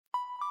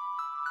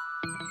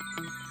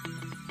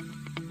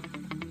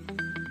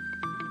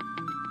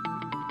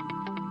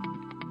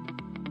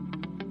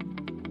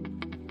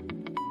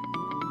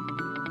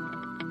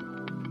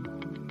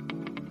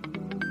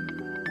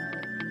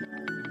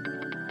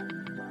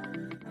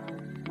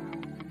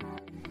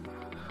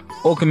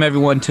Welcome,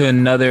 everyone, to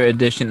another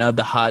edition of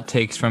the Hot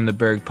Takes from the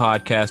Berg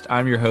podcast.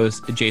 I'm your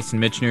host, Jason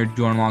Mitchner,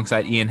 joined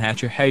alongside Ian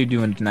Hatcher. How you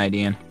doing tonight,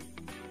 Ian?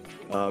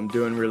 I'm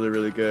doing really,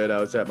 really good. I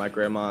was at my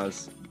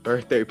grandma's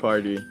birthday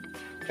party,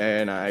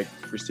 and I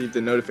received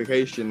a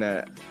notification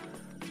that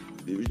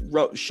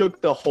shook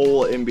the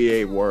whole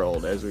NBA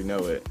world as we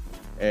know it.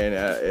 And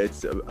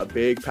it's a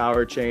big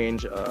power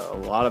change, a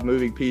lot of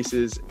moving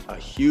pieces, a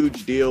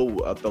huge deal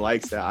of the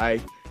likes that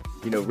I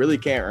really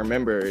can't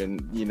remember in,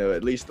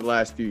 at least the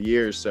last few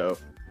years. So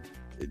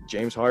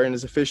James Harden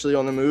is officially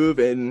on the move,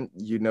 and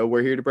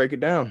we're here to break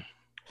it down.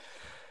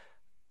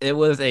 It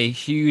was a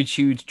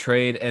huge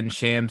trade, and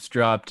Shams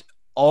dropped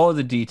all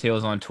the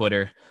details on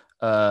Twitter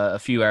a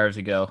few hours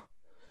ago.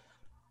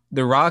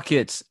 The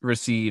Rockets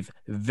receive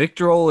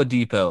Victor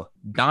Oladipo,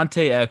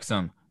 Dante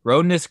Exum,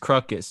 Rodions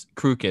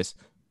Kurucs,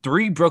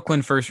 3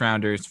 Brooklyn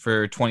first-rounders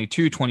for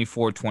 22,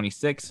 24,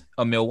 26,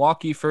 a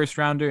Milwaukee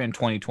first-rounder in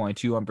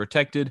 2022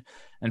 unprotected,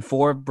 and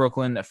 4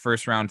 Brooklyn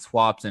first-round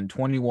swaps in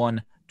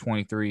 21,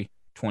 23,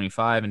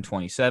 25, and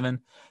 27.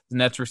 The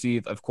Nets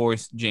receive, of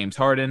course, James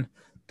Harden.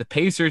 The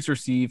Pacers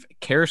receive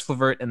Caris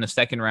LeVert in the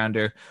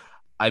second-rounder,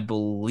 I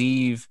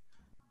believe,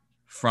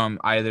 from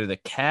either the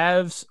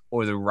Cavs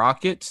or the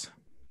Rockets.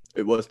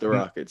 It was the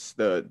Rockets.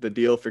 The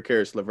deal for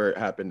Caris LeVert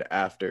happened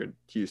after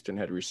Houston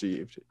had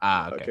received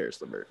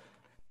Caris LeVert.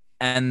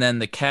 And then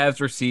the Cavs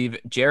receive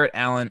Jarrett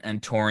Allen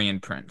and Taurean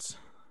Prince.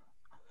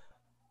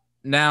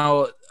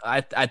 Now,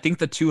 I think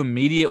the 2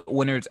 immediate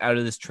winners out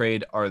of this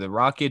trade are the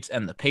Rockets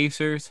and the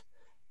Pacers.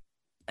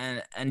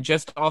 And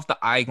just off the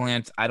eye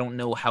glance, I don't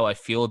know how I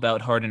feel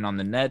about Harden on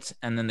the Nets.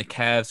 And then the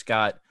Cavs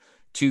got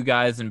 2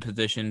 guys in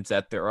positions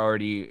that they're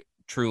already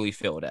truly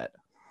filled at.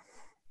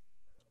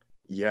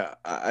 Yeah,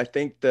 I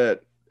think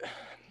that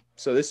 –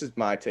 so this is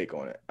my take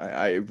on it.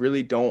 I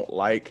really don't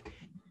like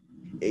 –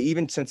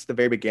 even since the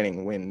very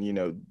beginning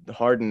when,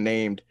 Harden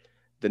named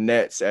the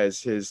Nets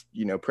as his,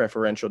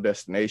 preferential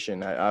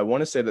destination, I want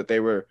to say that they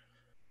were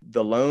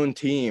the lone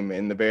team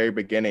in the very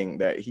beginning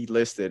that he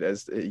listed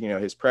as,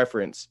 his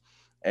preference.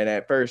 And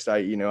at first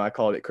I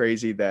called it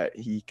crazy that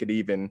he could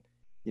even,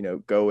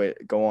 go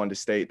on to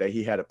state that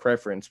he had a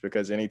preference,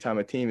 because anytime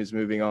a team is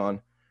moving on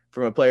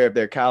from a player of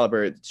their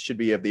caliber, it should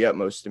be of the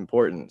utmost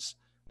importance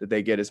that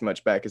they get as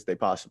much back as they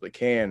possibly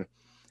can.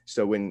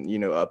 So when,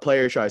 a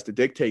player tries to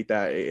dictate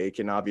that, it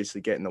can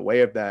obviously get in the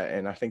way of that.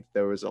 And I think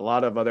there was a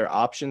lot of other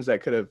options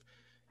that could have,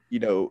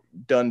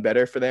 done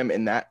better for them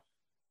in that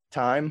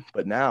time.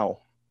 But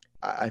now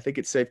I think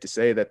it's safe to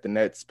say that the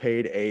Nets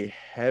paid a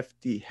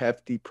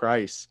hefty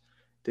price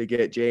to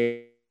get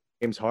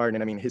James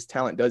Harden. I mean, his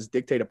talent does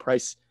dictate a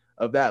price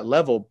of that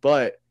level,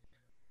 but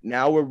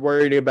now we're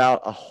worried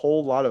about a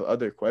whole lot of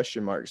other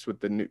question marks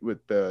with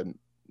the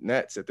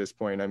Nets at this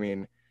point. I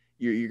mean,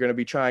 you're going to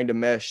be trying to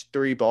mesh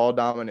 3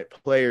 ball-dominant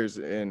players,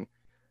 and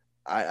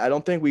I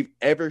don't think we've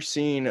ever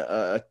seen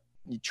a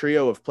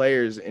trio of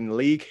players in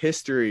league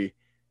history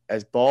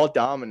as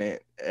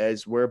ball-dominant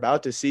as we're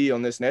about to see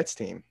on this Nets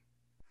team.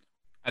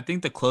 I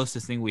think the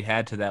closest thing we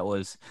had to that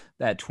was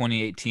that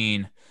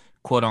 2018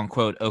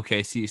 quote-unquote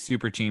OKC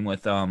super team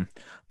with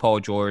Paul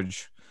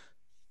George,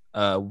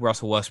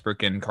 Russell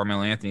Westbrook, and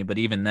Carmelo Anthony. But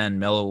even then,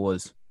 Melo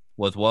was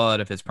well out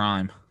of his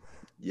prime.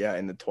 Yeah,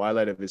 in the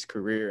twilight of his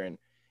career. And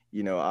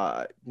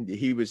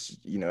he was,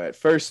 at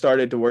first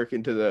started to work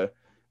into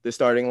the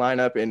starting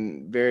lineup,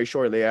 and very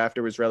shortly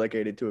after was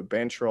relegated to a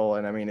bench role.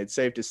 And I mean, it's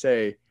safe to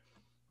say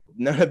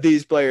none of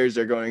these players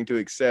are going to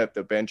accept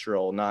a bench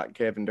role, not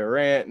Kevin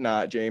Durant,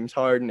 not James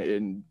Harden,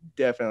 and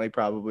definitely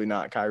probably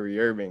not Kyrie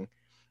Irving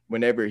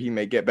whenever he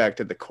may get back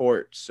to the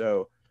court.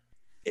 So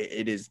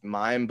it is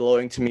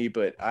mind-blowing to me,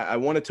 but I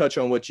want to touch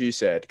on what you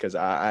said, because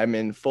I'm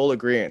in full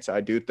agreement. I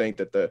do think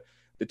that the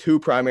 2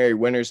 primary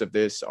winners of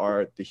this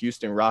are the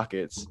Houston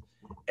Rockets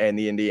and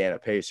the Indiana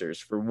Pacers.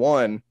 For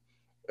one,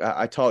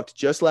 I talked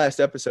just last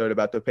episode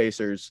about the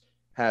Pacers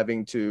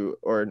having to,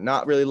 or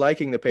not really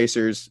liking the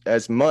Pacers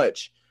as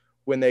much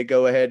when they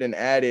go ahead and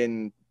add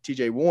in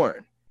TJ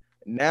Warren.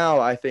 Now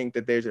I think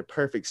that there's a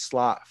perfect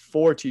slot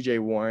for TJ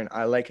Warren.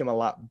 I like him a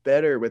lot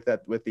better with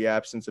the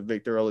absence of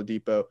Victor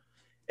Oladipo.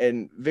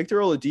 And Victor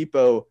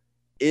Oladipo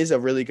is a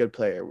really good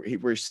player.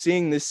 We're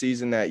seeing this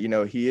season that,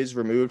 he is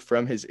removed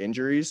from his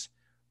injuries,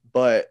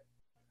 but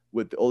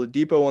with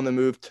Oladipo on the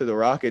move to the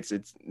Rockets,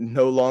 it's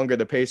no longer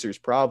the Pacers'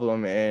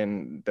 problem.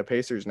 And the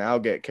Pacers now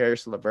get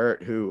Caris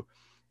LeVert, who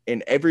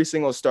in every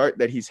single start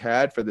that he's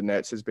had for the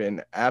Nets has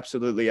been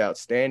absolutely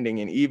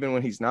outstanding. And even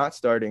when he's not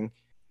starting,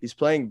 he's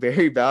playing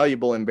very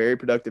valuable and very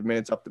productive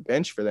minutes off the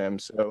bench for them.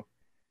 So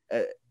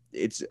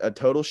it's a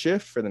total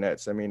shift for the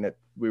Nets. I mean,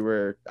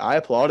 I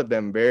applauded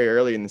them very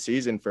early in the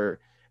season for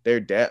their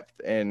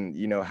depth and,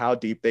 how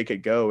deep they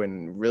could go.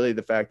 And really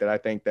the fact that I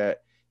think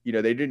that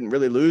they didn't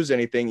really lose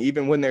anything,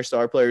 even when their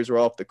star players were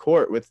off the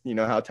court, with,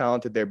 how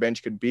talented their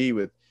bench could be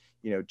with,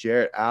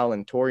 Jarrett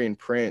Allen, Torian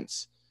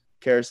Prince,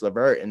 Karis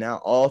LeVert, and now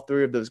all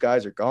three of those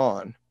guys are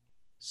gone.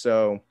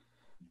 So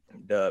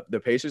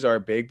the Pacers are a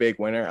big, big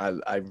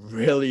winner. I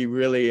really,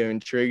 really am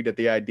intrigued at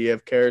the idea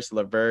of Karis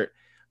LeVert,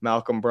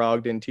 Malcolm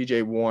Brogdon,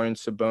 TJ Warren,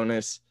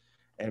 Sabonis,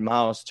 and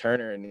Miles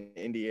Turner in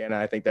Indiana.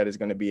 I think that is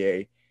going to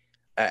be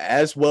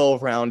as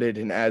well-rounded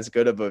and as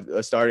good of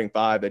a starting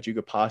five that you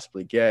could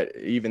possibly get,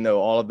 even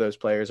though all of those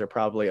players are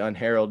probably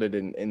unheralded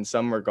in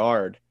some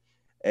regard.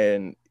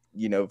 And,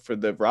 for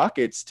the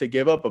Rockets to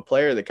give up a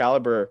player the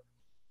caliber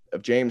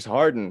of James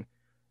Harden,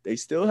 they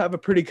still have a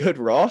pretty good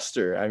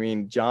roster. I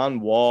mean, John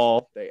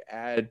Wall, they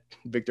add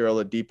Victor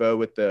Oladipo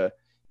with the,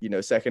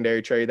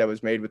 secondary trade that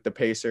was made with the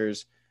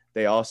Pacers.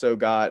 They also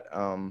got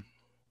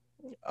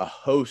a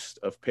host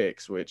of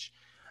picks, which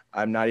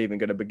I'm not even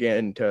going to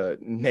begin to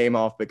name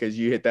off because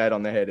you hit that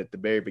on the head at the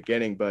very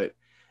beginning.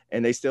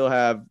 And they still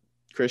have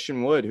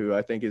Christian Wood, who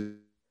I think has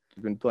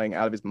been playing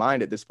out of his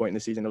mind at this point in the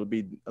season. It'll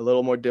be a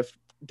little more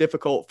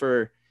difficult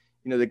for,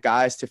 the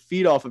guys to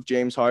feed off of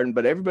James Harden,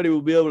 but everybody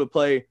will be able to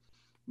play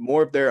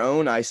more of their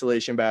own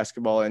isolation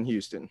basketball in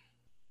Houston.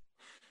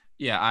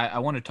 Yeah, I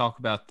want to talk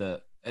about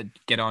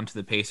get on to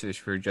the Pacers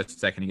for just a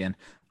second again.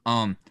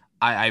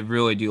 I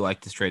really do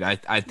like this trade.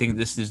 I think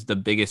this is the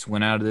biggest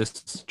win out of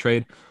this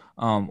trade.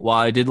 While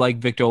I did like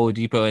Victor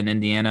Oladipo in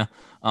Indiana,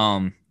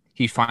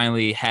 he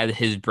finally had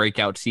his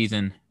breakout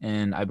season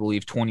in, I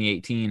believe,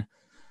 2018,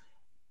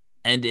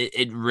 and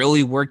it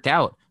really worked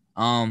out.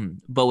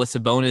 But with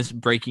Sabonis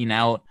breaking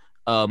out,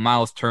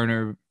 Miles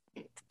Turner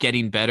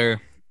getting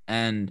better,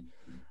 and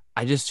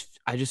I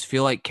just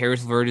feel like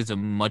Karis LeVert is a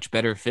much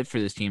better fit for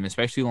this team,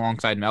 especially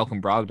alongside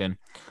Malcolm Brogdon.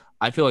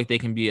 I feel like they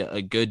can be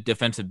a good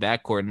defensive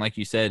backcourt, and like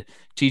you said,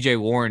 TJ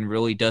Warren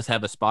really does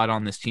have a spot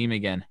on this team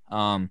again.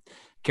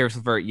 Karis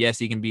LeVert, yes,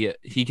 he can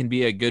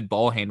be a good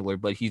ball handler,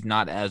 but he's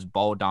not as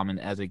ball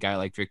dominant as a guy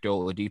like Victor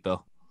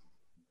Oladipo.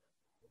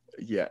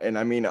 Yeah, and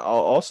I mean,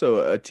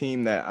 also a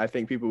team that I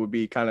think people would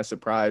be kind of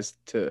surprised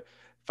to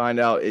find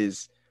out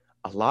is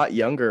a lot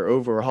younger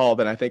overall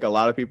than I think a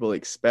lot of people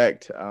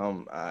expect.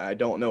 I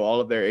don't know all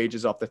of their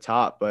ages off the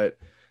top, but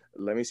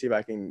let me see if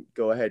I can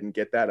go ahead and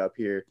get that up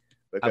here.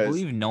 I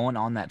believe no one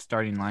on that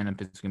starting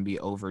lineup is going to be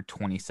over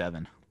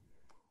 27.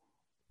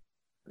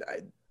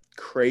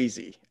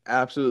 Crazy,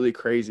 absolutely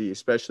crazy,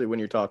 especially when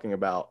you're talking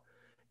about,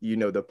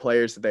 the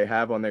players that they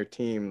have on their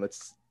team.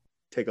 Let's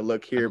take a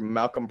look here.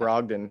 Malcolm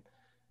Brogdon,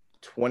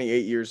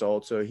 28 years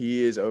old, so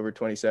he is over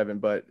 27,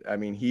 but I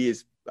mean, he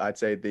is, I'd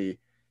say, the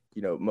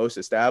most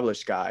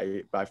established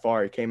guy by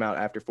far. He came out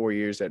after 4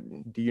 years at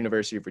the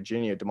University of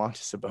Virginia.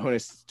 Domantas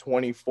Sabonis,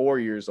 24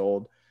 years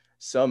old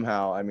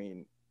somehow. I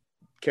mean,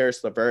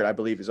 Karis LeVert, I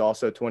believe, is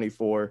also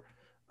 24.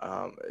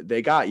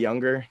 They got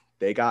younger.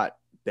 They got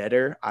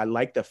better. I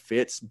like the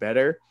fits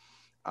better.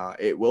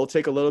 It will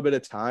take a little bit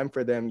of time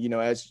for them,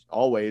 as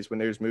always, when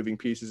there's moving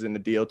pieces in the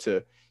deal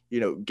to,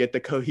 get the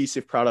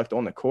cohesive product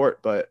on the court.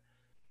 But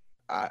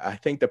I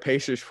think the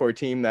Pacers, for a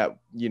team that,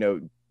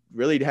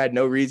 really had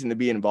no reason to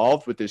be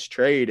involved with this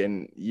trade,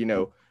 and,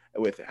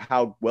 with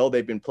how well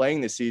they've been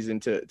playing this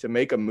season, to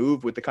make a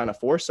move with the kind of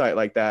foresight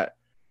like that,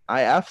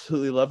 I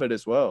absolutely love it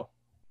as well.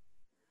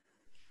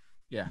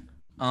 Yeah.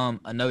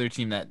 Another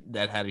team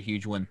that had a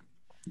huge win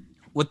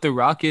with the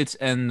Rockets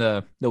and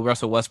the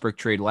Russell Westbrook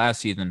trade last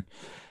season.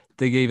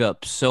 They gave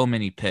up so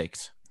many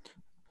picks,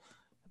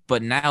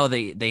 but now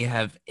they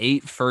have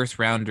 8 first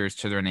rounders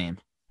to their name,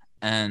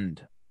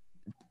 and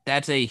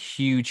that's a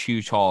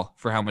huge haul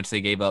for how much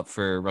they gave up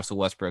for Russell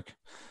Westbrook.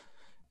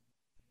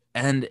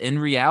 And in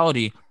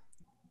reality,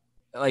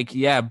 like,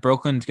 yeah,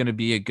 Brooklyn's going to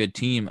be a good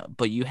team,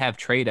 but you have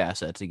trade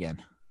assets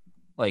again.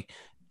 Like,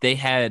 they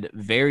had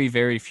very,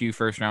 very few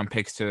first-round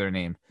picks to their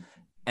name,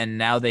 and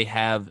now they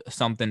have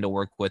something to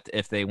work with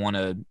if they want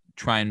to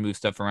try and move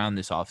stuff around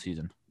this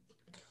offseason.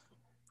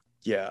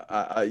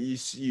 Yeah,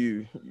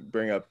 you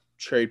bring up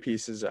trade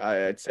pieces.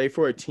 I'd say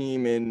for a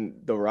team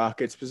in the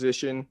Rockets'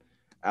 position,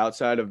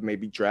 outside of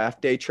maybe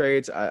draft day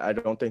trades, I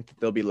don't think that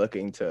they'll be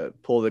looking to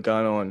pull the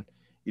gun on,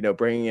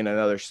 bringing in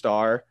another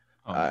star.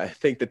 I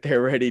think that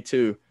they're ready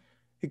to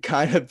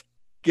kind of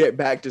get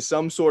back to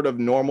some sort of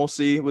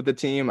normalcy with the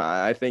team.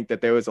 I think that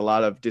there was a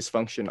lot of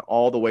dysfunction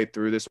all the way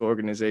through this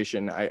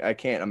organization. I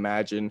can't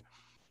imagine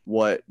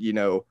what,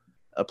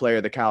 a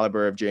player the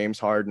caliber of James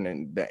Harden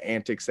and the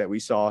antics that we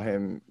saw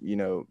him,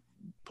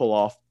 pull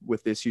off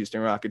with this Houston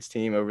Rockets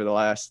team over the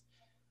last,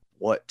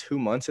 2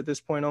 months at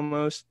this point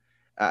almost.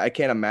 I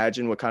can't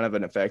imagine what kind of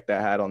an effect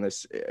that had on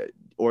this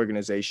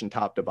organization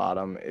top to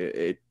bottom.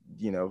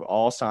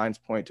 All signs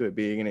point to it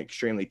being an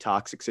extremely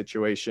toxic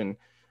situation.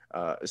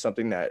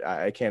 Something that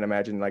I can't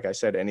imagine, like I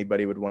said,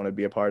 anybody would want to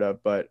be a part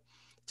of. But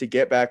to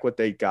get back what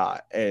they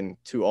got, and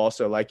to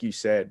also, like you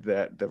said,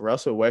 that the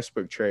Russell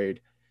Westbrook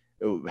trade,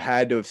 it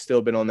had to have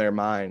still been on their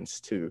minds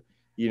to,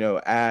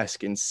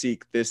 ask and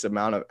seek this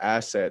amount of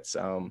assets.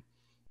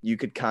 You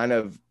could kind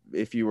of,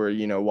 if you were,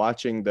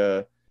 watching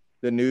the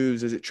the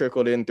news as it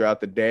trickled in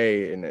throughout the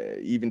day, and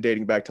even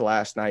dating back to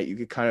last night, you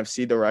could kind of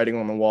see the writing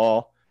on the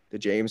wall. The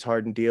James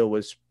Harden deal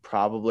was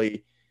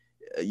probably,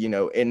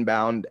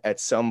 inbound at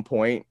some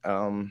point.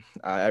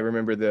 I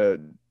remember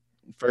the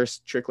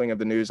first trickling of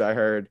the news I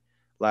heard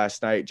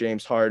last night.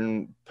 James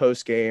Harden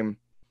post game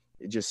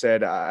just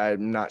said,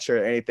 "I'm not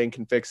sure anything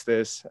can fix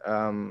this."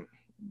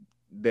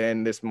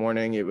 Then this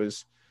morning, it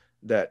was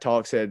that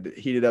talks had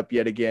heated up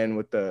yet again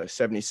with the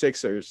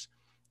 76ers.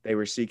 They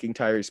were seeking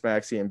Tyrese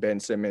Maxey and Ben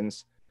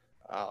Simmons.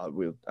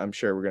 I'm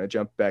sure we're going to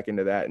jump back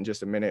into that in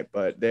just a minute.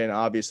 But then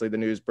obviously the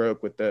news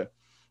broke with the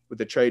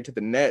trade to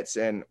the Nets.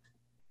 And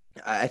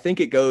I think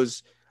it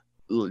goes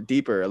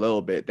deeper a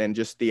little bit than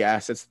just the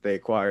assets that they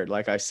acquired.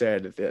 Like I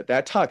said,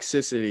 that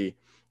toxicity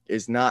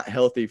is not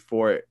healthy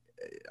for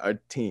a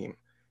team.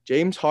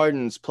 James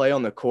Harden's play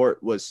on the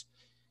court was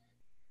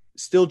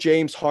still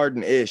James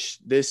Harden-ish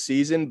this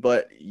season,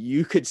 but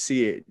you could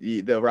see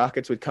it. The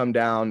Rockets would come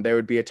down, there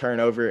would be a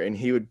turnover, and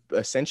he would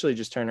essentially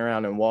just turn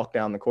around and walk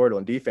down the court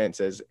on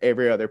defense as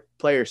every other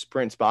player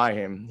sprints by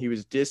him. He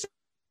was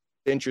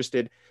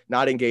disinterested,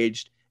 not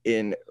engaged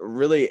in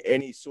really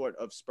any sort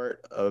of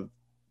spurt of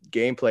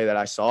gameplay that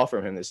I saw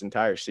from him this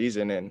entire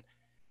season. And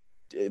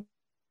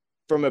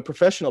from a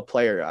professional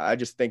player, I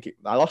just think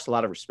I lost a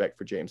lot of respect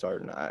for James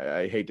Harden.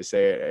 I hate to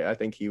say it. I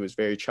think he was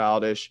very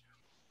childish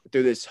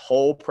through this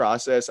whole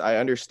process. I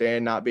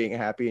understand not being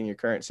happy in your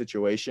current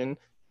situation,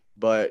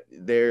 but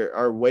there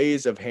are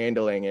ways of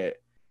handling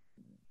it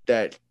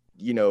that,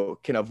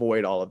 can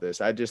avoid all of this.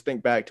 I just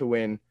think back to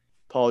when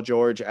Paul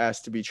George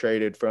asked to be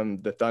traded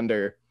from the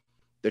Thunder.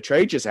 The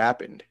trade just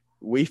happened.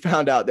 We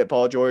found out that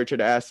Paul George had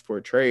asked for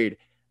a trade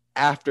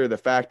after the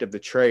fact of the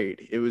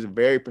trade. It was a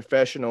very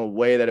professional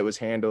way that it was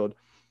handled,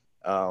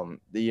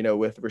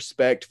 with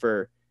respect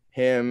for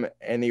him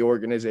and the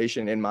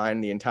organization in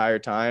mind the entire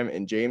time.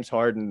 And James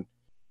Harden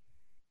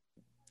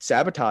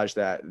sabotaged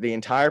that the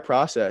entire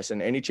process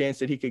and any chance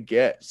that he could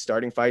get,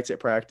 starting fights at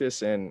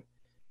practice. And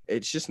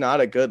it's just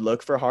not a good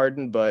look for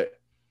Harden, but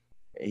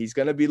he's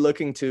going to be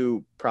looking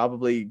to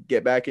probably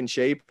get back in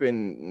shape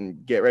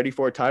and get ready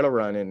for a title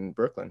run in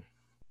Brooklyn.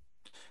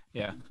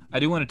 Yeah,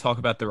 I do want to talk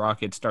about the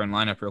Rockets starting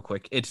lineup real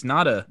quick. It's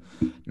not a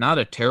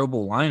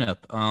terrible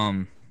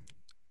lineup.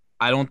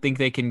 I don't think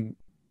they can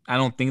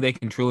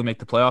truly make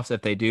the playoffs.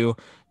 If they do,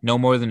 no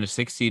more than a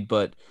 6 seed.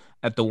 But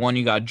at the 1,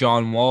 you got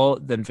John Wall,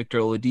 then Victor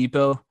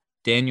Oladipo,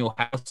 Daniel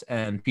House,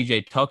 and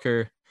PJ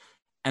Tucker,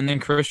 and then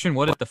Christian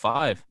Wood at the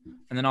 5.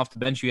 And then off the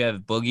bench, you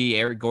have Boogie,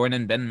 Eric Gordon,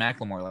 and Ben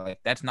McLemore. Like,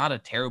 that's not a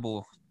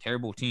terrible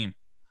team.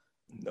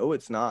 No,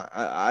 it's not.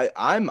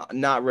 I'm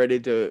not ready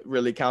to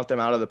really count them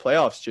out of the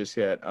playoffs just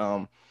yet.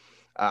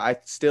 I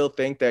still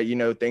think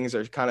that, things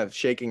are kind of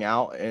shaking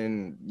out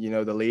in,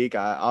 the league.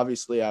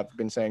 Obviously, I've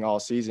been saying all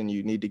season,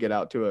 you need to get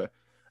out to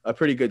a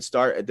pretty good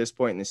start at this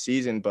point in the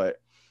season. But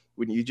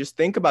when you just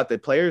think about the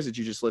players that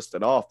you just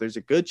listed off, there's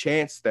a good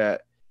chance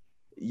that,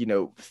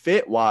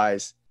 fit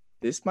wise,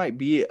 this might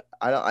be,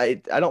 I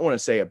don't want to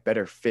say a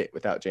better fit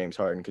without James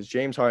Harden, because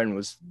James Harden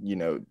was,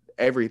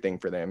 everything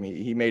for them.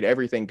 He made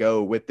everything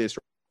go with this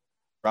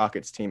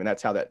Rockets team, and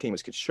that's how that team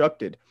was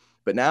constructed.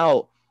 But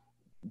now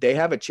they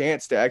have a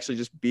chance to actually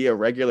just be a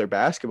regular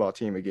basketball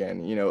team again,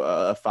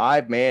 a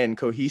 5-man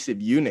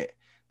cohesive unit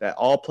that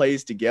all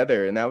plays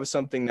together. And that was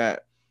something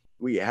that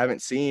we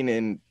haven't seen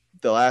in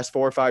the last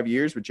 4 or 5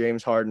 years with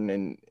James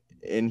Harden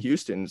in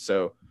Houston.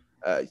 So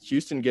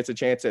Houston gets a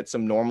chance at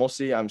some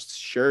normalcy. I'm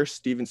sure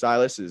Stephen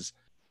Silas is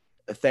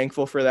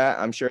thankful for that.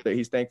 I'm sure that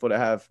he's thankful to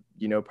have,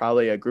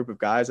 probably a group of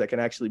guys that can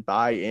actually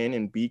buy in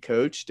and be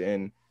coached.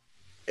 And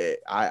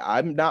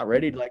I'm not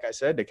ready, like I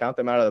said, to count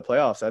them out of the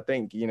playoffs. I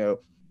think,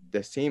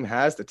 this team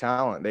has the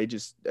talent. They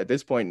just, at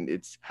this point,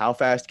 it's how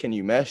fast can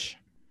you mesh?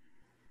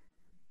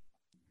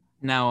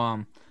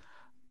 Now,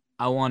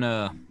 I want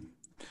to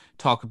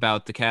talk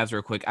about the Cavs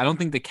real quick. I don't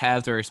think the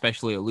Cavs are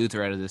especially a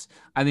loser out of this.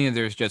 I think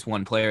there's just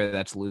one player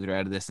that's a loser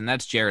out of this, and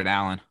that's Jarrett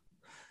Allen.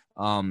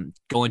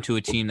 Going to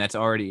a team that's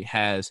already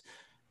has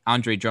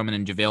Andre Drummond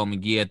and JaVale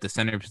McGee at the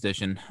center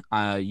position,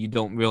 you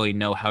don't really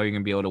know how you're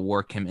going to be able to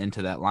work him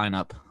into that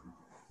lineup.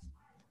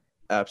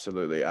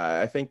 Absolutely.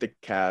 I think the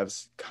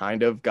Cavs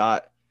kind of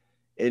got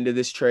into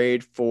this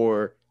trade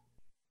for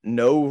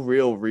no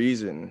real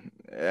reason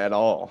at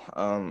all.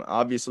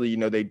 Obviously,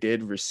 they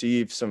did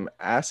receive some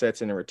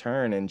assets in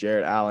return in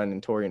Jarrett Allen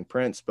and Taurean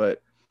Prince,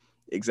 but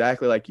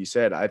exactly like you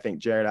said, I think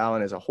Jarrett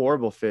Allen is a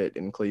horrible fit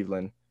in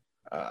Cleveland.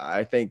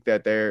 I think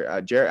that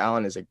Jarrett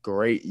Allen is a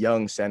great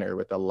young center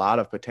with a lot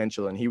of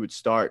potential, and he would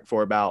start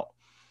for about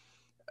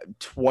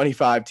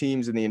 25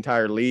 teams in the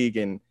entire league,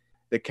 and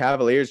the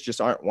Cavaliers just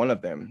aren't one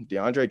of them.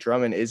 DeAndre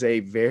Drummond is a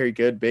very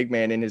good big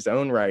man in his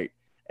own right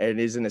and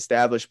is an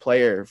established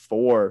player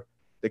for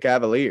the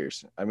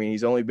Cavaliers. I mean,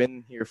 he's only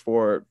been here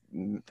for,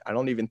 I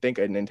don't even think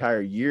an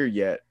entire year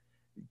yet,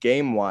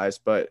 game-wise,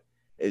 but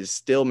is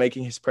still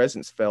making his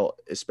presence felt,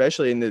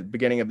 especially in the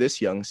beginning of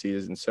this young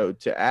season. So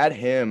to add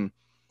him,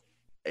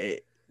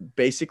 it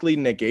basically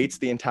negates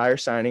the entire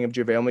signing of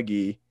JaVale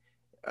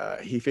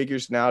McGee. He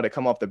figures now to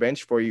come off the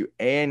bench for you,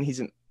 and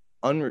he's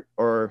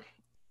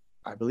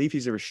I believe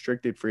he's a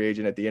restricted free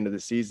agent at the end of the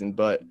season.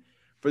 But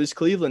for this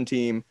Cleveland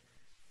team,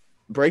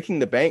 breaking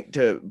the bank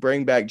to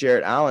bring back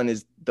Jarrett Allen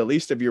is the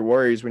least of your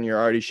worries when you're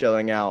already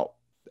shelling out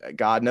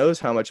God knows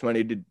how much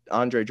money to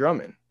Andre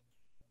Drummond.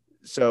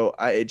 So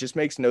it just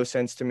makes no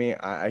sense to me.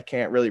 I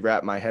can't really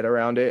wrap my head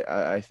around it.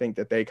 I think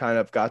that they kind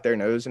of got their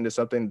nose into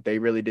something they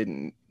really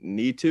didn't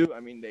need to. I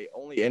mean, they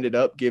only ended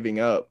up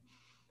giving up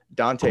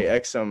Dante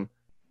Exum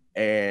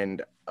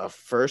and a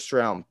first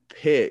round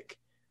pick,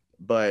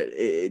 but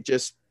it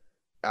just,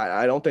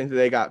 I don't think that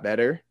they got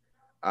better.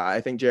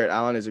 I think Jarrett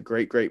Allen is a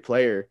great, great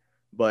player,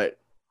 but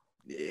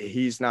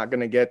he's not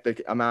going to get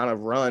the amount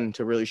of run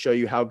to really show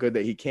you how good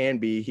that he can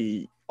be.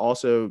 He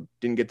also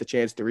didn't get the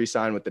chance to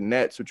re-sign with the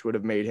Nets, which would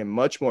have made him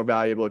much more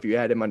valuable if you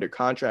had him under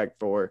contract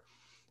for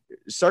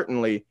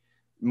certainly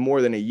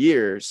more than a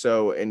year.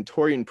 So, and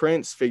Taurean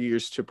Prince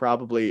figures to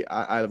probably,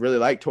 I really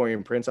like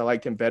Taurean Prince. I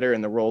liked him better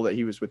in the role that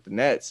he was with the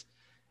Nets,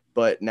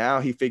 but now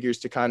he figures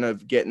to kind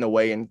of get in the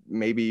way and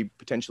maybe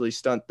potentially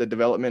stunt the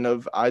development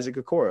of Isaac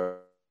Okoro.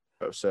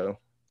 So,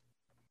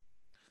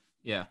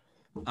 Yeah.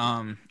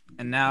 And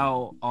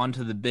now on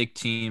to the big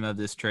team of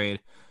this trade.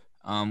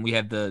 We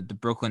have the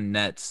Brooklyn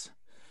Nets.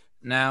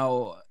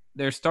 Now,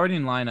 their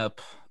starting lineup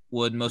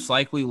would most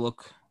likely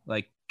look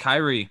like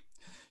Kyrie,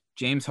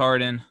 James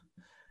Harden.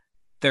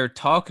 They're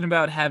talking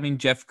about having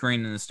Jeff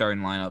Green in the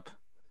starting lineup,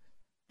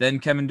 then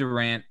Kevin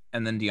Durant,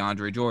 and then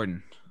DeAndre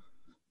Jordan.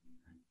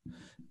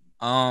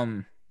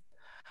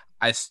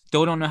 I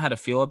still don't know how to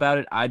feel about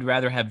it. I'd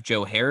rather have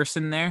Joe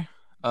Harrison there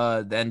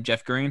than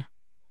Jeff Green.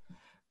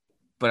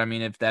 But I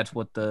mean, if that's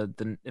what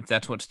if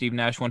that's what Steve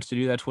Nash wants to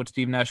do, that's what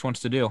Steve Nash wants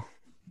to do.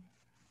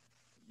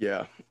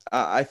 Yeah,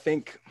 I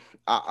think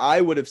I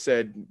would have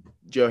said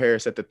Joe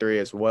Harris at the 3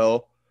 as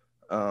well.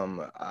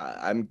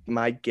 I'm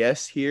my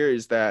guess here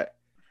is that,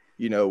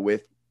 you know,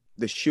 with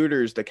the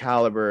shooters, the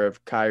caliber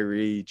of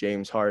Kyrie,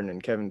 James Harden,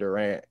 and Kevin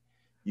Durant,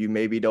 you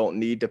maybe don't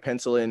need to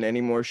pencil in any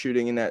more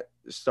shooting in that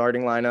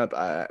starting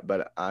lineup.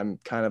 But I'm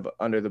kind of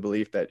under the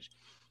belief that,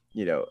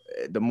 you know,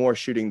 the more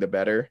shooting, the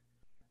better.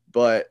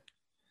 But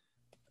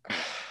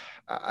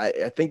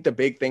I think the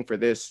big thing for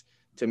this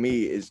to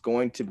me is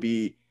going to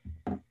be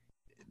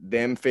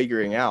them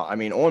figuring out. I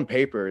mean, on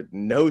paper,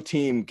 no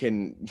team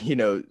can, you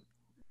know,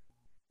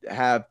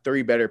 have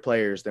 3 better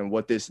players than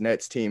what this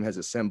Nets team has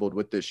assembled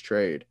with this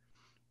trade.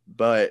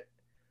 But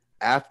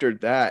after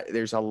that,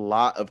 there's a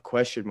lot of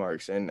question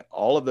marks, and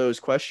all of those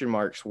question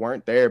marks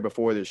weren't there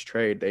before this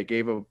trade. They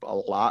gave up a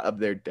lot of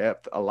their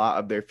depth, a lot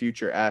of their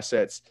future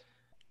assets,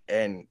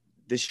 and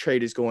this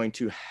trade is going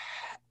to,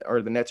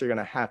 or the Nets are going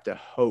to have to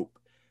hope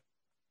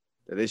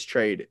that this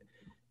trade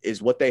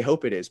is what they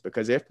hope it is,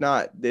 because if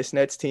not, this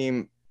Nets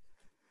team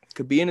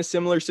could be in a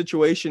similar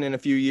situation in a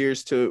few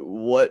years to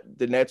what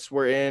the Nets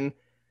were in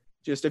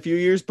just a few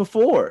years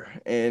before.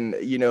 And,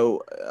 you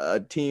know, a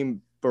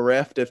team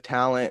bereft of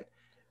talent,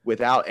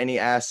 without any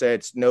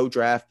assets, no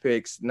draft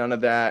picks, none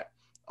of that,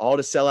 all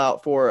to sell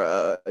out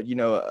for, you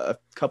know, a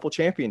couple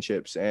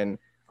championships. And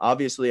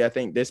obviously, I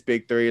think this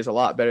big 3 is a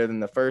lot better than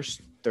the first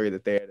 3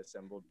 that they had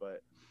assembled,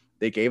 but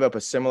they gave up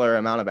a similar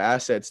amount of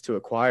assets to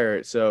acquire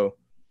it. So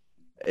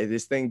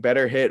this thing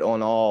better hit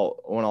on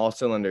all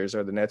cylinders,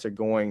 or the Nets are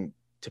going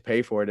to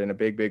pay for it in a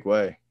big, big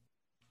way.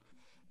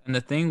 And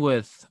the thing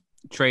with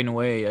trading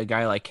away a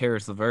guy like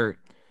Karis LeVert,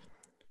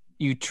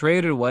 you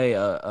traded away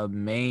a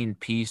main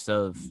piece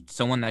of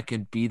someone that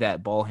could be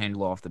that ball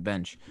handler off the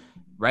bench.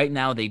 Right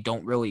now, they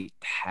don't really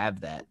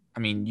have that. I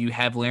mean, you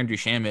have Landry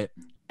Shamet,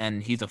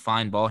 and he's a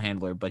fine ball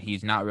handler, but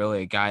he's not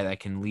really a guy that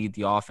can lead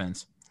the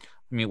offense.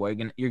 I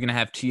mean, you're gonna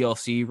have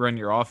TLC run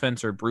your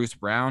offense or Bruce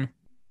Brown?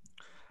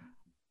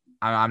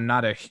 I'm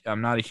not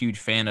a huge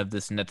fan of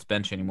this Nets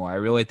bench anymore. I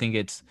really think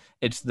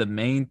it's the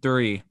main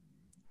 3,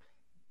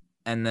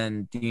 and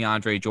then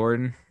DeAndre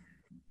Jordan.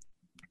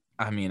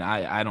 I mean,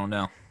 I don't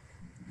know.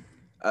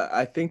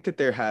 I think that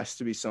there has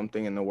to be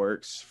something in the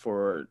works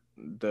for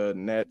the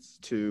Nets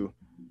to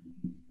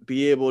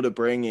be able to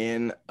bring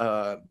in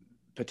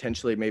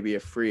potentially maybe a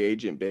free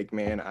agent big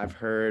man. I've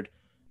heard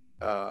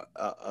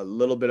a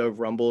little bit of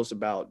rumbles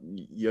about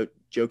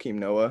Joakim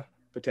Noah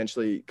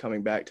potentially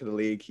coming back to the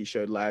league. He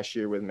showed last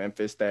year with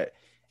Memphis that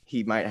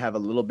he might have a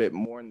little bit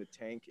more in the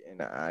tank,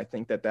 and I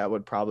think that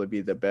would probably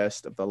be the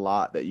best of the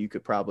lot that you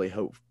could probably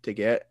hope to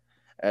get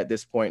at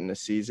this point in the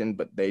season.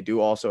 But they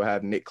do also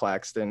have Nick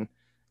Claxton,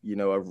 you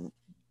know,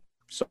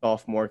 a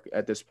sophomore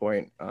at this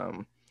point,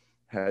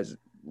 has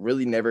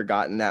really never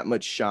gotten that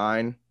much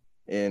shine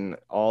in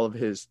all of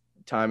his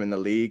time in the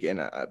league, and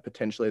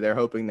potentially they're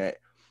hoping that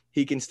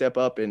he can step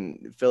up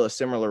and fill a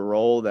similar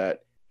role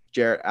that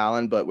Jarrett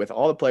Allen. But with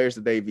all the players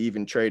that they've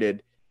even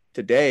traded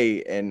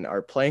today and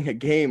are playing a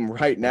game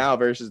right now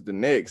versus the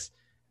Knicks,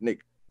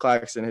 Nick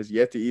Claxton has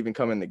yet to even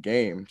come in the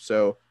game.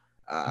 So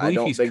I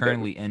believe he's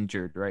currently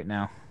injured right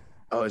now.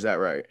 Oh, is that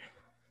right?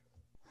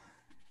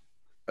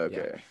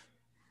 Okay.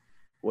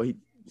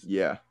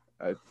 Yeah.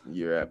 Well,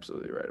 you're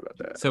absolutely right about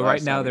that. So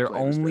right now, their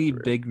only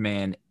big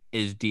man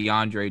is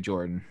DeAndre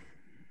Jordan.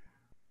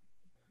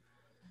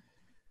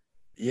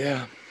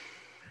 Yeah.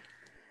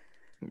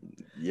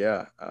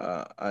 Yeah,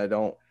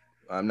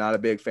 I'm not a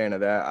big fan of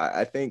that.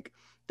 I think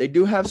they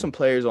do have some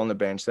players on the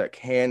bench that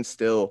can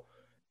still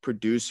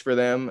produce for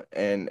them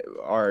and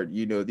are,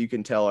 you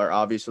can tell are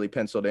obviously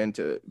penciled in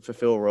to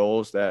fulfill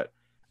roles that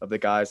of the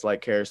guys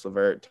like Karis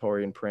LeVert,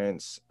 Torian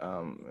Prince,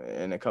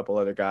 and a couple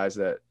other guys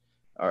that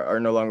are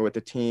no longer with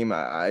the team.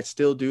 I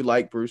still do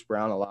like Bruce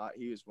Brown a lot.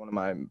 He was one of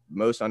my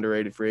most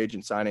underrated free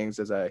agent signings,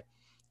 as I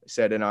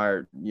said in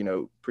our,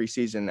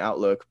 preseason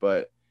outlook,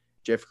 but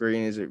Jeff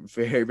Green is a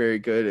very, very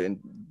good and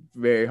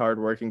very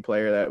hardworking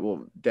player that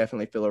will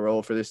definitely fill a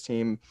role for this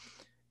team.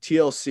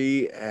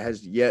 TLC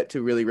has yet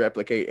to really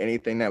replicate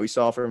anything that we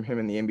saw from him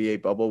in the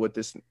NBA bubble with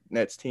this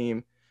Nets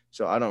team.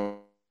 So I don't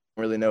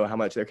really know how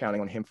much they're counting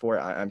on him for.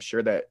 I'm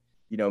sure that,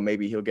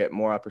 maybe he'll get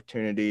more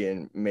opportunity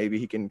and maybe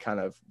he can kind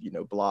of,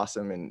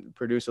 blossom and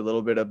produce a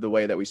little bit of the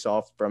way that we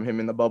saw from him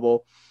in the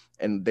bubble.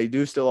 And they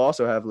do still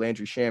also have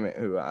Landry Shamet,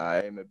 who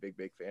I am a big,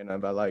 big fan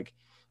of. I like,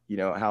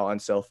 how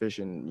unselfish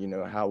and,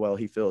 how well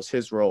he fills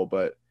his role.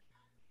 But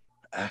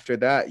after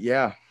that,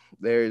 yeah,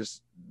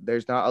 there's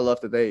not a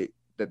lot that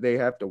they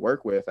have to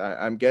work with.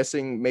 I'm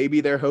guessing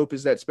maybe their hope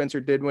is that Spencer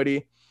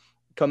Dinwiddie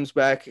comes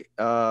back,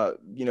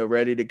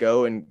 ready to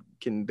go and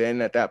can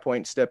then at that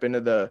point step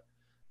into the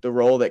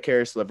role that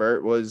Karis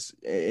LeVert was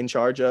in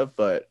charge of.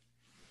 But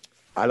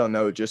I don't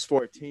know, just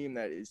for a team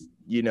that is,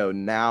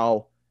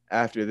 now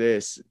after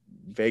this,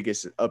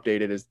 Vegas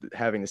updated as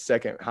having the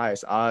second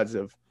highest odds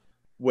of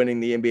winning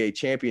the NBA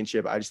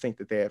championship. I just think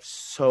that they have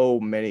so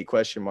many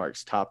question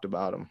marks top to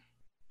bottom.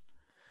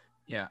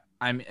 Yeah,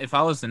 if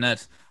I was the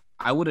Nets,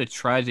 I would have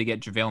tried to get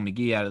JaVale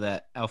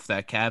McGee off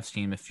that Cavs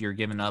team if you're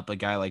giving up a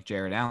guy like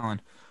Jared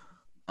Allen.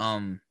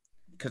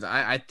 Because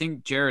I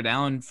think Jared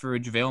Allen for a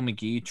JaVale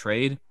McGee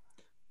trade,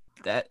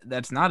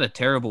 that's not a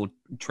terrible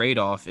trade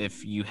off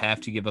if you have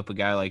to give up a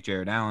guy like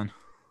Jared Allen.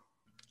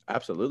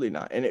 Absolutely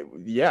not. And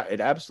it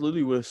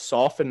absolutely would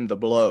soften the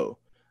blow.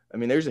 I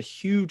mean, there's a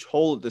huge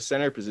hole at the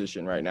center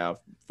position right now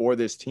for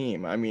this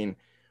team. I mean,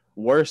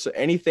 worse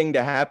anything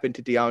to happen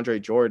to DeAndre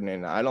Jordan,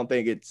 and I don't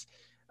think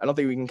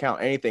we can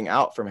count anything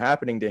out from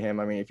happening to him.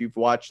 I mean, if you've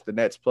watched the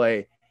Nets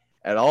play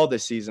at all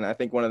this season, I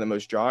think one of the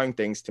most jarring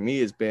things to me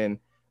has been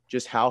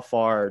just how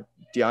far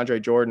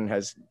DeAndre Jordan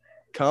has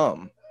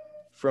come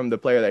from the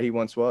player that he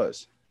once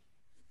was.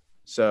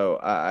 So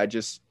I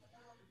just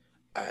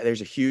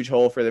there's a huge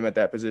hole for them at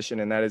that position,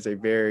 and that is a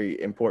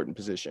very important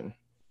position.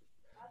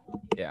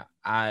 Yeah,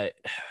 I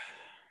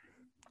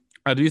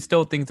do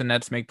still think the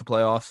Nets make the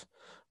playoffs.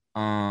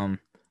 I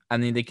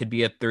think they could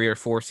be a 3 or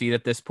 4 seed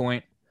at this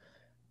point.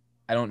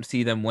 I don't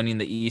see them winning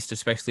the East,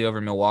 especially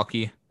over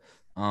Milwaukee.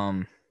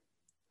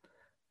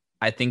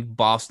 I think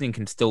Boston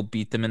can still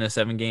beat them in a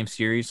 7-game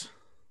series.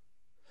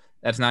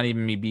 That's not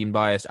even me being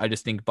biased. I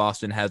just think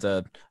Boston has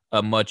a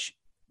much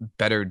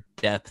better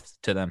depth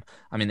to them.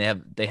 I mean,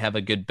 they have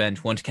a good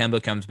bench. Once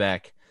Kemba comes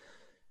back,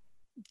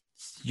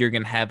 you're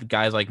gonna have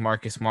guys like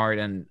Marcus Smart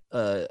and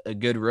a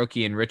good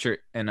rookie and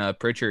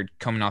Pritchard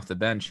coming off the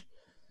bench.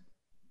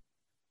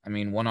 I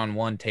mean,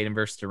 1-on-1 Tatum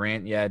versus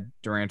Durant. Yeah,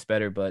 Durant's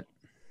better, but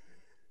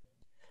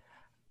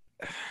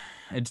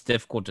it's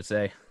difficult to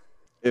say.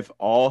 If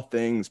all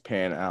things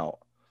pan out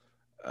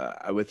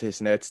with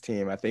this Nets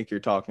team, I think you're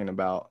talking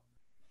about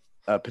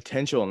a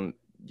potential,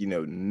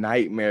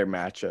 nightmare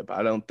matchup.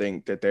 I don't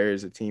think that there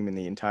is a team in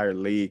the entire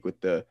league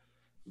with the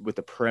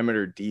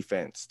perimeter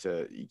defense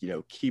to,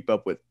 keep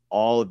up with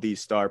all of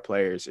these star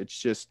players. It's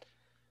just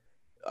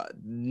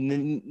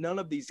none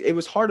of these. It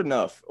was hard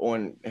enough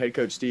on head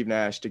coach Steve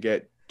Nash to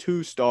get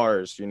 2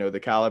 stars, the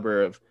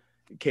caliber of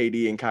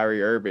KD and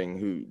Kyrie Irving,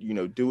 who,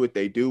 do what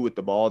they do with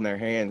the ball in their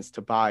hands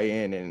to buy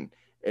in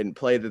and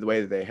play the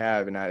way that they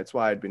have. And that's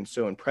why I'd been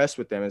so impressed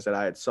with them, is that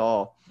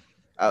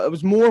I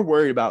was more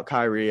worried about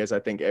Kyrie, as I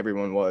think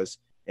everyone was,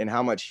 and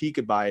how much he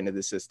could buy into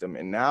the system.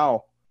 And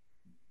now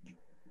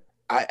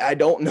I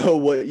don't know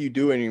what you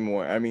do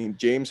anymore. I mean,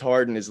 James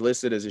Harden is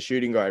listed as a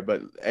shooting guard,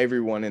 but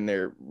everyone in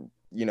there,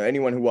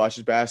 anyone who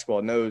watches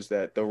basketball knows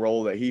that the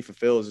role that he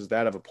fulfills is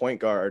that of a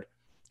point guard.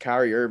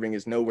 Kyrie Irving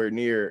is nowhere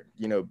near,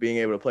 being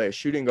able to play a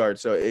shooting guard.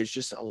 So it's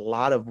just a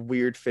lot of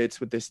weird fits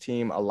with this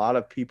team, a lot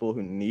of people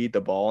who need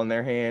the ball in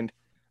their hand.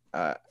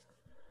 The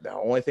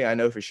only thing I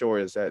know for sure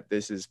is that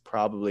this is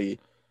probably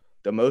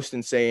the most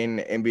insane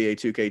NBA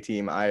 2K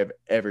team I have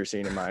ever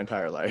seen in my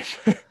entire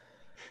life.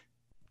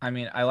 I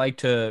mean, I like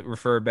to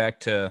refer back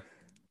to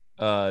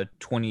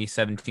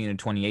 2017 and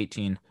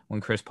 2018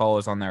 when Chris Paul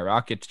was on that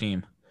Rockets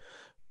team.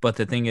 But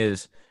the thing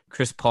is,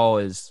 Chris Paul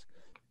is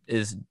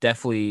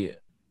definitely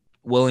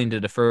willing to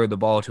defer the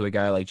ball to a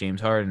guy like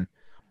James Harden.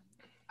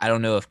 I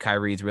don't know if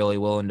Kyrie's really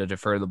willing to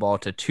defer the ball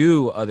to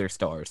 2 other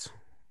stars.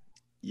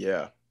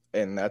 Yeah,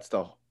 and that's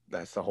the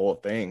whole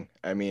thing.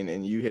 I mean,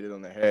 and you hit it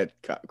on the head.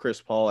 Chris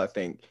Paul, I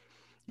think,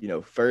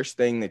 first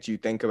thing that you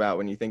think about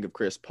when you think of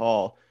Chris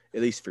Paul,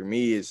 at least for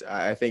me, is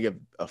I think of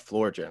a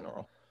floor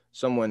general,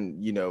 someone,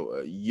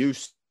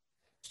 used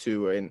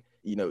to and,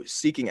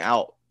 seeking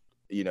out,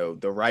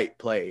 the right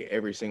play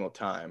every single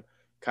time.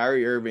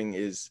 Kyrie Irving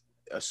is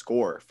a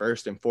scorer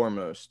first and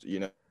foremost.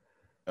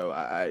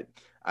 I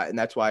And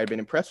that's why I've been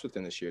impressed with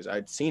him this year.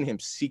 I'd seen him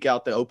seek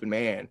out the open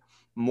man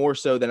more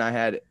so than I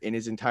had in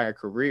his entire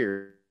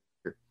career.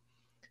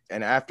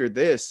 And after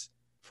this,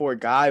 for a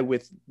guy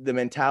with the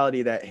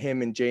mentality that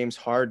him and James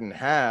Harden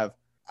have,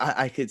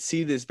 I could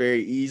see this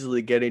very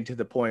easily getting to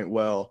the point,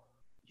 well,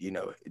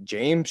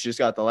 James just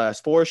got the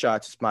last 4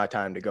 shots. It's my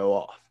time to go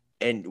off.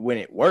 And when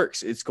it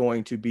works, it's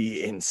going to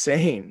be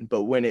insane.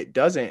 But when it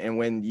doesn't, and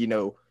when,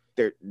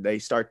 they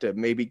start to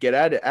maybe get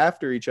at it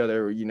after each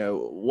other,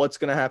 what's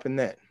going to happen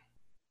then?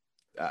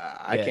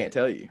 I can't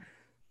tell you.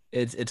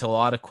 It's a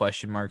lot of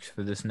question marks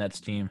for this Nets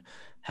team.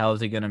 How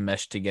is it going to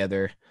mesh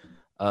together?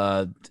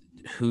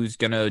 Who's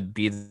going to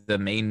be the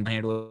main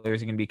handler?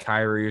 Is it going to be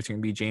Kyrie? Is it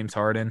going to be James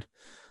Harden?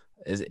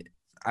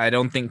 I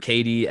don't think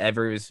KD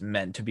ever is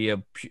meant to be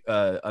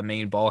a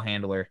main ball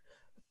handler,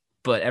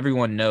 but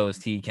everyone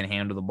knows he can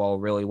handle the ball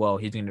really well.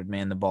 He's going to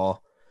demand the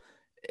ball.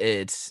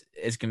 I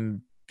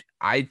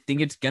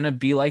think it's going to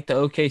be like the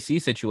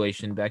OKC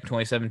situation back in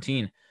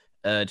 2017.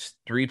 Just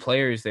 3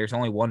 players. There's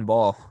only 1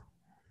 ball.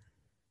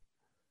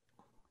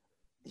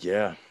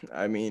 Yeah,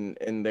 I mean,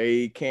 and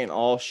they can't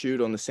all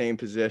shoot on the same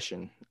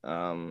position.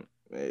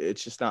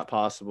 It's just not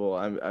possible.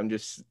 I'm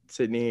just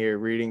sitting here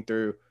reading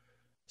through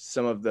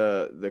some of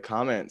the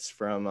comments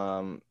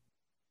from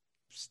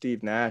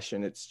Steve Nash,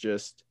 and it's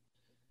just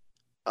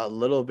a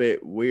little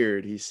bit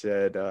weird. He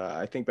said,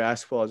 I think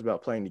basketball is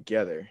about playing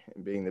together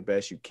and being the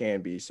best you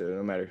can be. So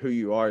no matter who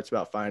you are, it's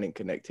about finding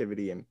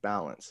connectivity and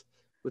balance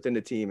within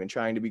the team and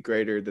trying to be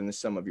greater than the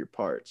sum of your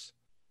parts.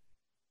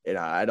 And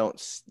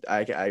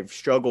I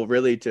struggle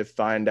really to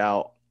find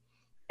out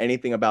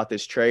anything about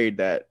this trade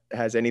that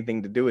has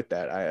anything to do with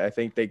that. I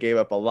think they gave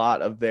up a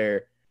lot of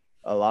their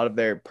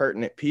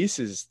pertinent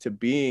pieces to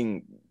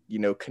being,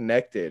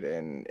 connected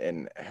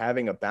and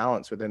having a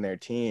balance within their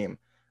team.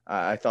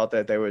 I thought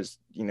that there was,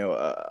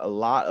 a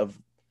lot of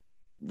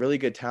really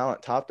good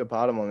talent top to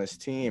bottom on this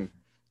team.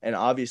 And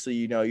obviously,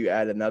 you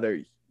add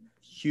another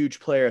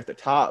huge player at the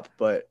top,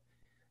 but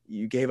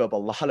you gave up a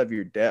lot of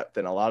your depth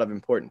and a lot of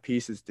important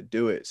pieces to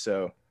do it.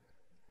 So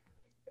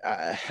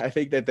I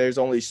think that there's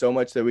only so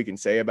much that we can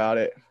say about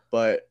it,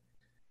 but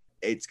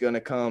it's going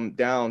to come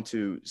down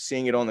to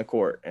seeing it on the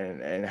court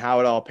and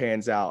how it all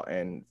pans out.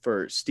 And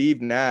for Steve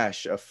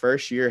Nash, a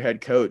first-year head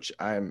coach,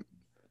 I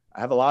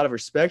have a lot of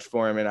respect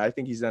for him, and I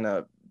think he's done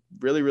a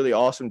really, really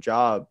awesome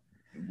job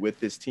with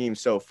this team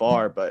so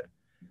far. But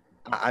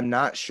I'm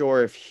not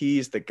sure if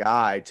he's the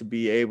guy to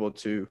be able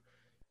to,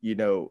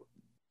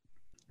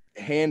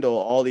 handle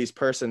all these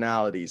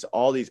personalities,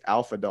 all these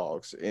alpha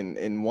dogs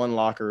in one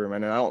locker room.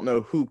 And I don't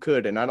know who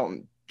could,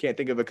 and can't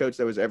think of a coach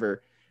that was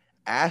ever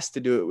asked to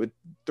do it with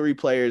 3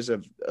 players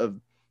of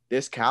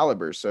this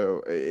caliber.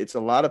 So it's a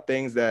lot of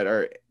things that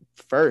are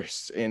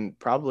first in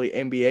probably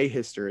NBA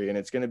history. And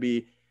it's going to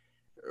be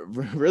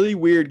really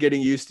weird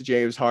getting used to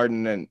James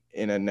Harden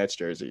in a Nets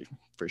jersey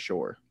for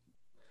sure.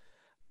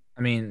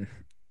 I mean,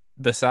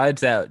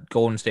 besides that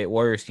Golden State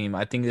Warriors team,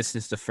 I think this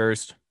is the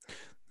first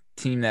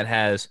team that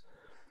has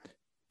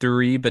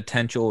 3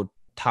 potential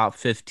top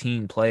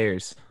 15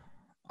 players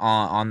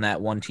on that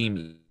one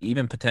team,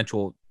 even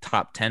potential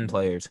top 10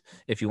 players,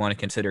 if you want to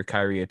consider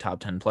Kyrie a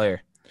top 10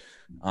 player.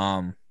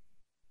 But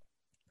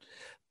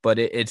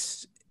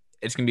it's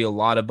going to be a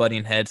lot of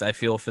butting heads, I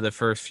feel, for the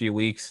first few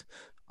weeks.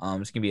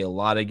 It's going to be a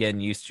lot of getting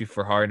used to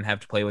for Harden,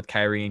 have to play with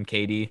Kyrie and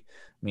KD. I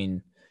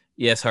mean,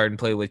 yes, Harden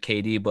played with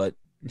KD, but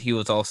he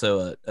was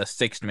also a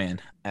 6th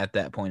man at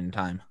that point in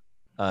time,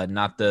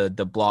 not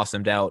the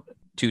blossomed out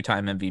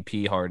 2-time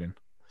MVP Harden.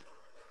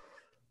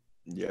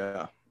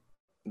 Yeah,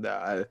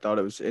 I thought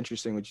it was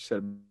interesting what you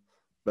said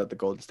about the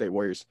Golden State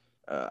Warriors.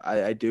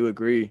 I do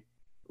agree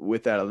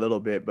with that a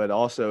little bit, but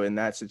also in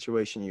that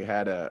situation, you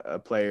had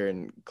a player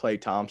in Klay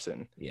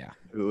Thompson,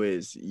 who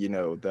is,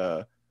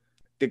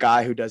 the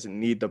guy who doesn't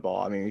need the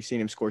ball. I mean, we've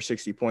seen him score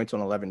 60 points on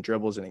 11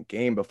 dribbles in a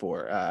game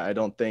before. I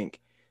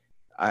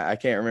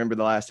can't remember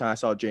the last time I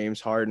saw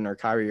James Harden or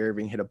Kyrie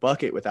Irving hit a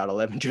bucket without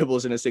 11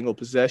 dribbles in a single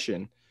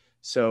possession.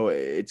 So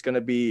it's going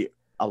to be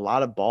a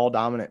lot of ball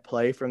dominant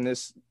play from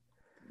this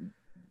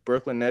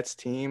Brooklyn Nets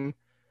team,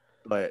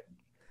 but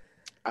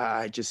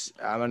I'm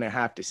going to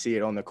have to see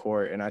it on the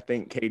court. And I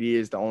think KD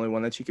is the only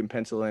one that you can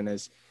pencil in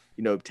as,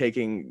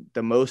 taking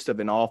the most of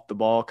an off the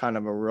ball kind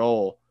of a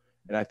role.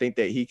 And I think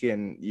that he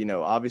can,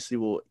 obviously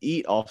will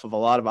eat off of a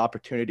lot of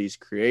opportunities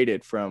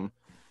created from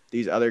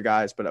these other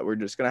guys, but we're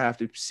just going to have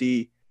to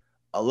see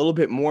a little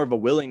bit more of a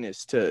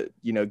willingness to,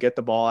 get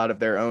the ball out of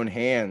their own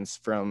hands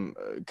from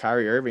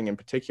Kyrie Irving in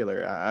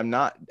particular. I'm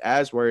not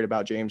as worried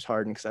about James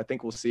Harden because I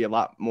think we'll see a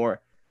lot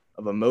more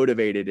of a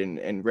motivated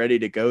and ready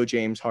to go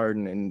James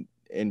Harden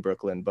in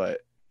Brooklyn.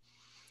 But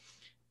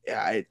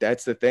yeah,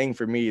 that's the thing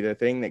for me. The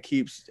thing that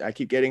I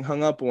keep getting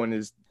hung up on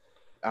is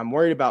I'm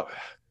worried about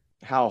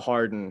how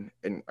Harden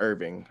and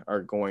Irving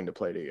are going to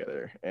play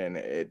together.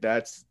 And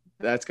that's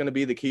going to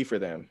be the key for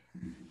them.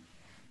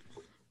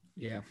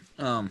 Yeah.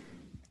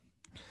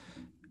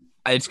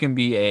 It's going to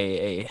be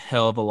a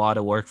hell of a lot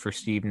of work for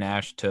Steve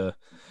Nash to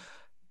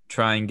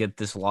try and get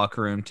this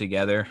locker room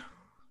together.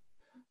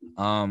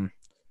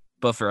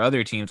 But for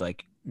other teams,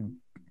 like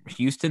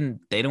Houston,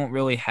 they don't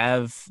really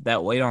have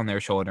that weight on their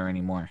shoulder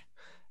anymore.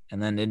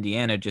 And then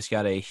Indiana just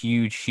got a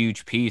huge,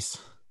 huge piece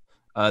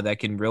that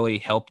can really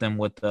help them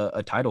with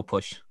a title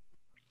push.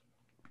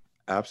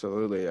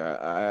 Absolutely.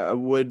 I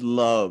would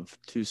love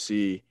to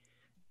see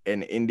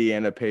an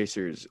Indiana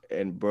Pacers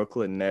and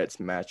Brooklyn Nets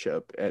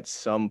matchup at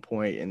some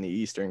point in the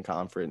Eastern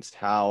Conference.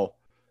 How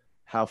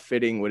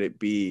fitting would it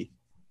be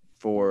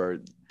for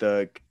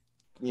the,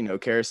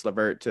 Karis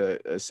LeVert to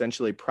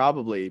essentially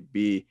probably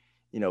be,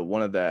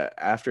 one of the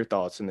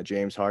afterthoughts in the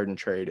James Harden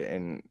trade,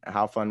 and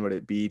how fun would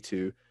it be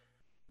to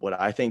what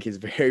I think is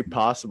very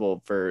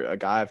possible for a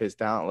guy of his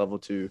talent level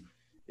to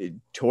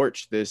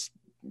torch this,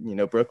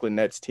 Brooklyn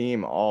Nets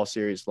team all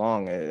series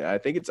long. I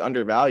think it's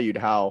undervalued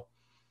how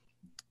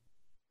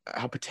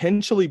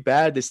potentially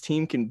bad this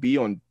team can be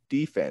on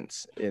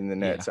defense in the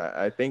Nets. Yeah.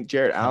 I think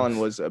Jarrett Allen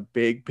was a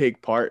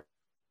big part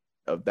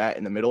of that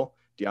in the middle.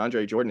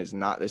 DeAndre Jordan is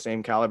not the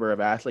same caliber of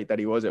athlete that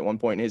he was at one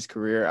point in his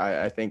career.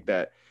 I think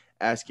that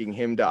asking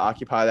him to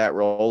occupy that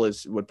role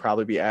would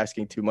probably be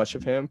asking too much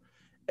of him.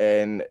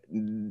 And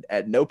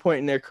at no point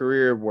in their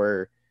career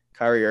were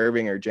Kyrie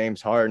Irving or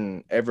James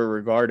Harden ever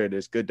regarded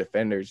as good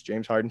defenders.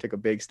 James Harden took a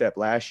big step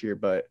last year,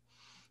 but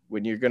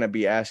when you're going to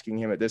be asking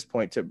him at this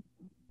point to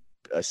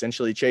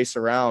essentially chase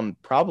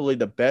around probably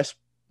the best,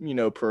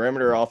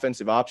 perimeter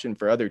offensive option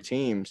for other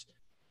teams,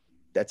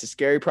 that's a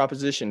scary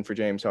proposition for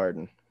James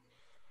Harden.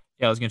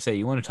 Yeah, I was going to say,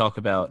 you want to talk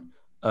about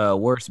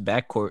worst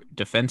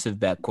defensive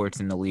backcourts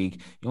in the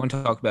league. You want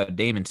to talk about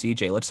Dame and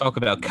CJ. Let's talk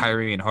about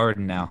Kyrie and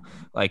Harden now.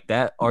 Like,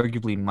 that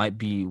arguably might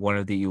be one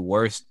of the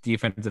worst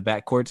defensive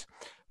backcourts,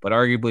 but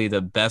arguably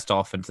the best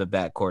offensive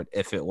backcourt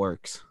if it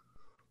works.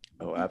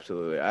 Oh,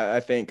 absolutely. I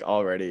think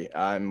already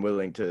I'm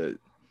willing to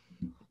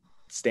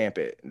stamp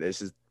it.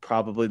 This is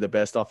probably the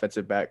best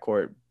offensive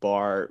backcourt,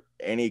 bar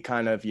any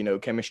kind of,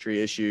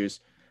 chemistry issues.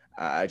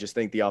 I just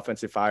think the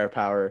offensive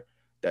firepower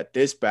that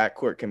this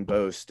backcourt can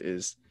boast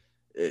is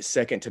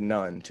second to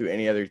none to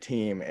any other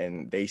team.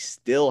 And they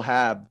still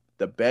have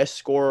the best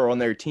scorer on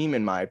their team,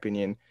 in my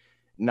opinion,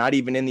 not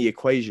even in the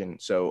equation.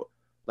 So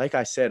like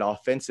I said,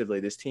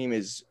 offensively, this team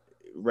is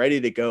ready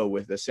to go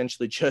with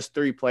essentially just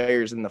 3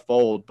 players in the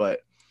fold,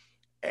 but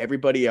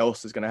everybody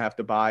else is going to have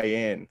to buy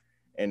in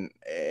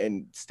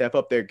and step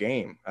up their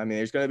game. I mean,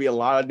 there's going to be a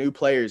lot of new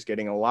players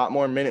getting a lot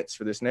more minutes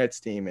for this Nets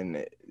team,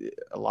 and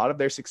a lot of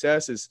their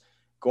success is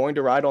going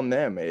to ride on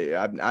them.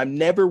 I'm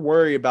never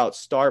worried about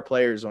star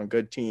players on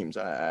good teams.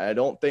 I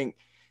don't think,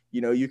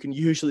 you can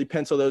usually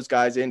pencil those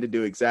guys in to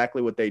do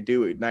exactly what they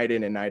do night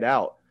in and night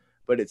out,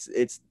 but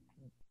it's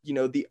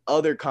the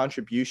other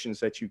contributions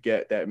that you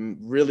get that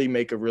really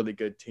make a really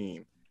good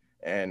team.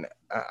 And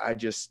I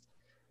just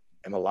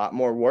am a lot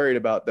more worried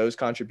about those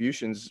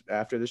contributions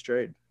after this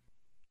trade.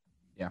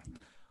 Yeah.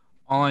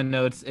 All I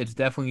know, it's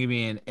definitely going to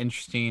be an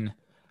interesting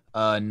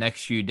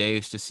next few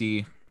days to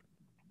see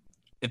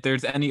if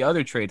there's any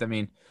other trades. I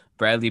mean,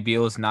 Bradley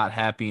Beal is not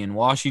happy in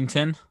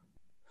Washington.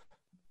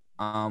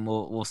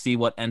 We'll see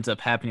what ends up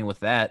happening with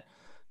that.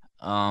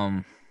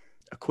 A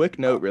quick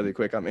note, really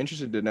quick. I'm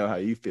interested to know how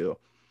you feel.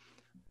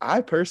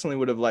 I personally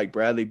would have liked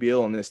Bradley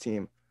Beal on this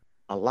team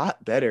a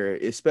lot better,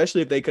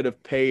 especially if they could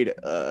have paid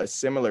a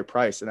similar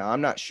price. And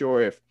I'm not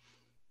sure if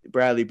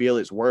Bradley Beal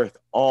is worth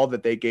all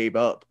that they gave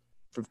up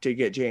to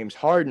get James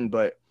Harden,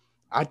 but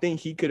I think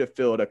he could have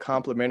filled a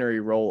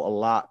complementary role a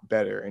lot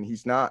better. And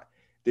he's not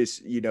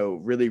this,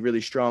 really,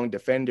 really strong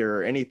defender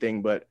or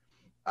anything, but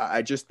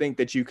I just think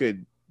that you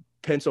could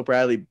pencil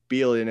Bradley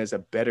Beal in as a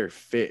better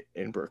fit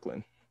in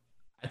Brooklyn.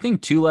 I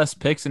think 2 less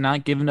picks and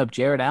not giving up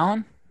Jarrett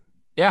Allen.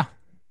 Yeah.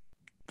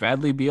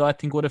 Bradley Beal, I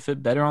think, would have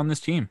fit better on this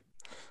team.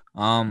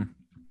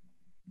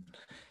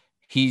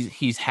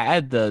 He's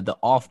had the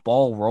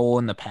off-ball role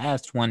in the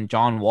past when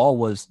John Wall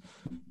was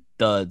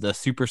the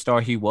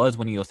superstar he was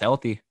when he was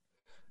healthy.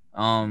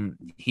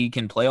 He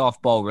can play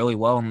off ball really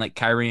well and let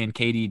Kyrie and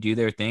KD do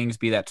their things,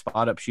 be that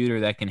spot up shooter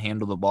that can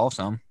handle the ball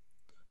some.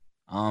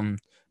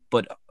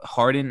 But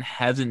Harden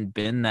hasn't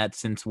been that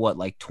since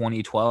like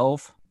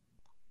 2012?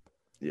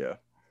 Yeah.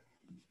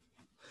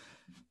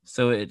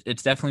 So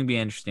it's definitely be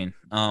interesting.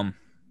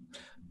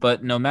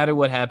 But no matter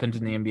what happens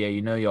in the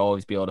NBA, you'll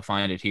always be able to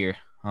find it here.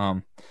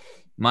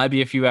 Might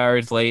be a few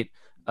hours late,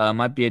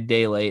 might be a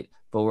day late,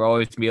 but we're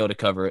always be able to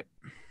cover it.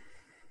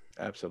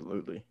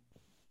 Absolutely.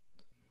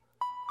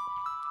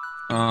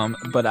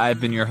 But I've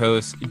been your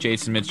host,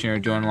 Jason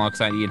Mitchner, joined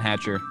alongside Ian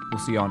Hatcher. We'll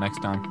see y'all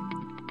next time.